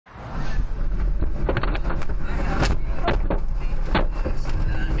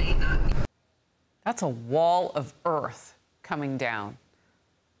That's a wall of earth coming down.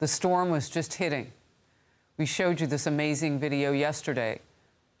 The storm was just hitting. We showed you this amazing video yesterday.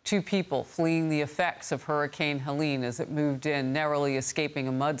 2 people fleeing the effects of Hurricane Helene as it moved in, narrowly escaping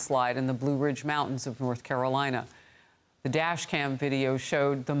a mudslide in the Blue Ridge Mountains of North Carolina. The dash cam video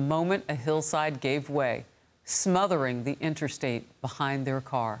showed the moment a hillside gave way, smothering the interstate behind their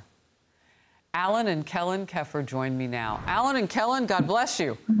car. Alan and Kelly Keffer join me now. Alan and Kelly, God bless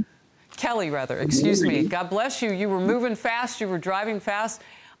you. Kelly, rather, excuse me. God bless you. You were moving fast. You were driving fast.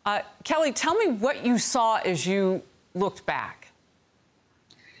 Kelly, tell me what you saw as you looked back.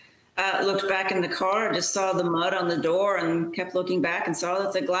 Looked back in the car, just saw the mud on the door and kept looking back and saw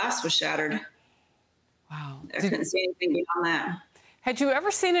that the glass was shattered. Wow. I couldn't see anything beyond that. Had you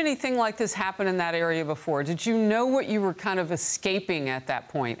ever seen anything like this happen in that area before? Did you know what you were kind of escaping at that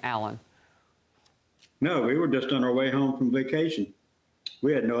point, Alan? No, we were just on our way home from vacation.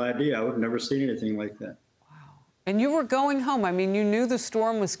 We had no idea. I would never seen anything like that. Wow. And you were going home. I mean, you knew the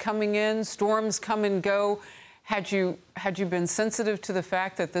storm was coming in. Storms come and go. Had you been sensitive to the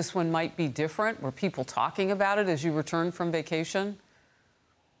fact that this one might be different? Were people talking about it as you returned from vacation?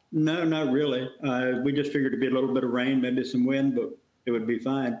 No, not really. We just figured it'd be a little bit of rain, maybe some wind, but it would be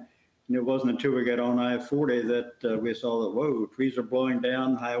fine. And it wasn't until we got on I-40 that we saw that, whoa, trees are blowing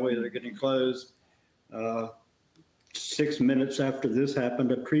down, highways are getting closed. 6 minutes after this happened,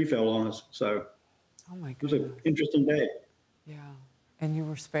 a tree fell on us. So oh my goodness. It was an interesting day. Yeah, and you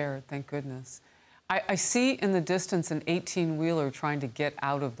were spared, thank goodness. I see in the distance an 18-wheeler trying to get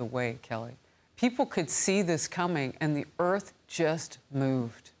out of the way, Kelly. People could see this coming, and the earth just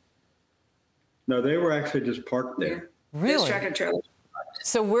moved. No, they were actually just parked there. Really? Tractor trailers.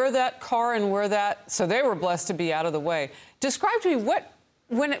 So where that car and where that, so they were blessed to be out of the way. Describe to me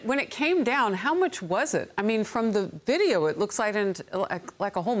when it came down, how much was it? I mean, from the video, it looks like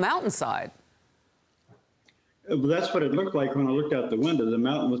a whole mountainside. Well, that's what it looked like when I looked out the window. The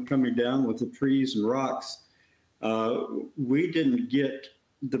mountain was coming down with the trees and rocks. We didn't get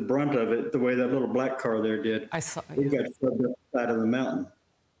the brunt of it the way that little black car there did. I saw. We got shoved up the side of the mountain.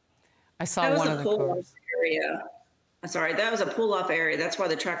 I saw one of the cars. Area. Sorry, that was a pull-off area. That's why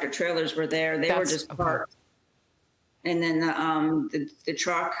the tractor trailers were there. They were just parked. Okay. And then the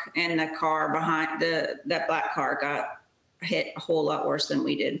truck and the car behind that black car got hit a whole lot worse than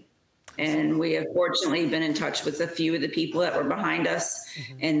we did. And we have fortunately been in touch with a few of the people that were behind us,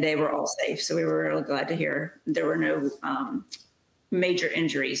 and they were all safe. So we were really glad to hear there were no major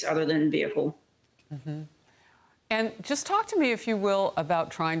injuries other than vehicle. And just talk to me, if you will, about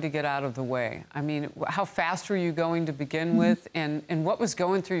trying to get out of the way. I mean, how fast were you going to begin with, and what was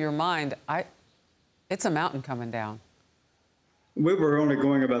going through your mind? It's a mountain coming down. We were only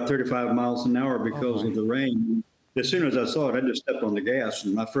going about 35 miles an hour because of the rain. As soon as I saw it, I just stepped on the gas,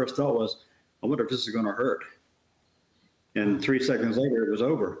 and my first thought was, I wonder if this is going to hurt. And 3 seconds later, it was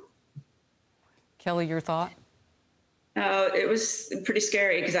over. Kelly, your thought? It was pretty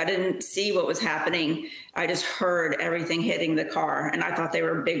scary because I didn't see what was happening. I just heard everything hitting the car, and I thought they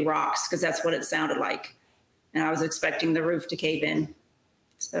were big rocks because that's what it sounded like. And I was expecting the roof to cave in.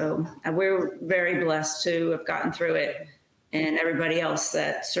 So we're very blessed to have gotten through it, and everybody else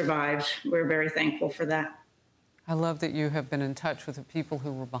that survived, we're very thankful for that. I love that you have been in touch with the people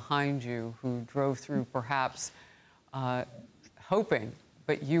who were behind you, who drove through perhaps hoping,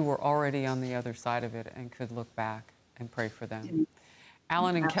 but you were already on the other side of it and could look back and pray for them.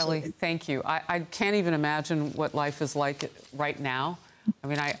 Alan and Kelly, thank you. I can't even imagine what life is like right now. I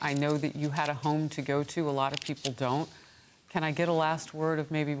mean, I know that you had a home to go to. A lot of people don't. Can I get a last word of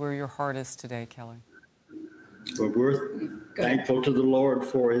maybe where your heart is today, Kelly? Well, we're thankful to the Lord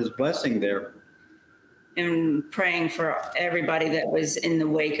for his blessing there. And praying for everybody that was in the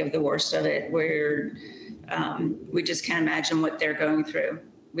wake of the worst of it, where we just can't imagine what they're going through.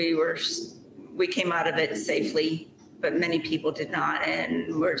 We came out of it safely, but many people did not,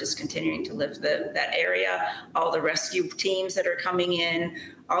 and we're just continuing to lift that area, all the rescue teams that are coming in,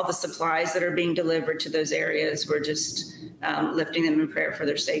 all the supplies that are being delivered to those areas. We're just lifting them in prayer for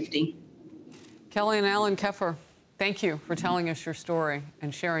their safety. Kelly and Alan Keffer, thank you for telling us your story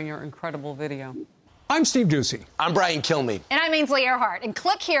and sharing your incredible video. I'm Steve Ducey. I'm Brian Kilmeade. And I'm Ainsley Earhart. And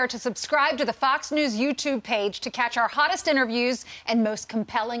click here to subscribe to the Fox News YouTube page to catch our hottest interviews and most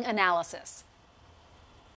compelling analysis.